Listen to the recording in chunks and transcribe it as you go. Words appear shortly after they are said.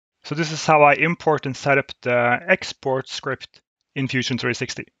So this is how I import and set up the export script in Fusion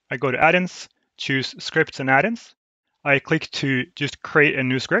 360. I go to add-ins, choose scripts and add-ins. I click to just create a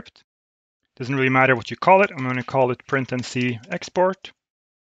new script. Doesn't really matter what you call it. I'm going to call it PrintNC export.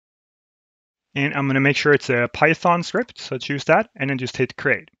 And I'm going to make sure it's a Python script. So choose that and then just hit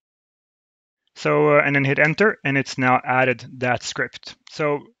create. So, and then hit enter, and it's now added that script.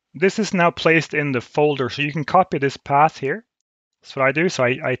 So this is now placed in the folder. So you can copy this path here. That's what I do. So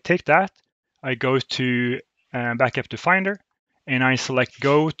I take that, I go to back up to Finder, and I select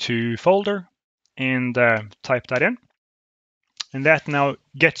go to folder and type that in. And that now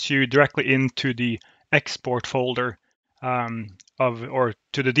gets you directly into the export folder or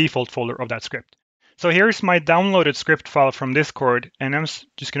to the default folder of that script. So here's my downloaded script file from Discord, and I'm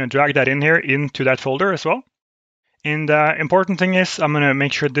just going to drag that in here into that folder as well. And important thing is I'm going to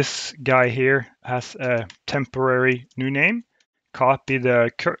make sure this guy here has a temporary new name, copy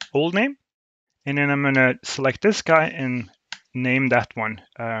the old name, and then I'm going to select this guy and name that one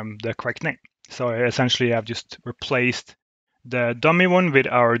the correct name. So essentially I've just replaced the dummy one with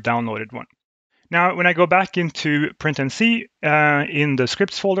our downloaded one. Now, when I go back into PrintNC in the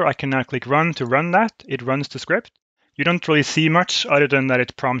scripts folder, I can now click run to run that. It runs the script. You don't really see much other than that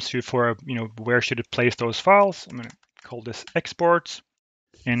it prompts you for, where should it place those files. I'm going to call this exports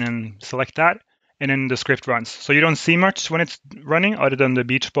and then select that. And then the script runs. So you don't see much when it's running other than the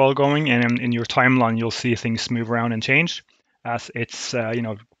beach ball going. And in your timeline, you'll see things move around and change as it's,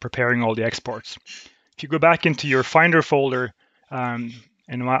 preparing all the exports. If you go back into your Finder folder,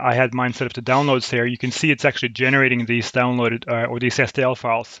 and I had mine set up to downloads there, you can see it's actually generating these downloaded or these STL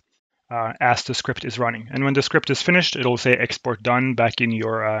files as the script is running. And when the script is finished, it'll say export done back in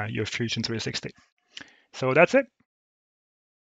your Fusion 360. So that's it.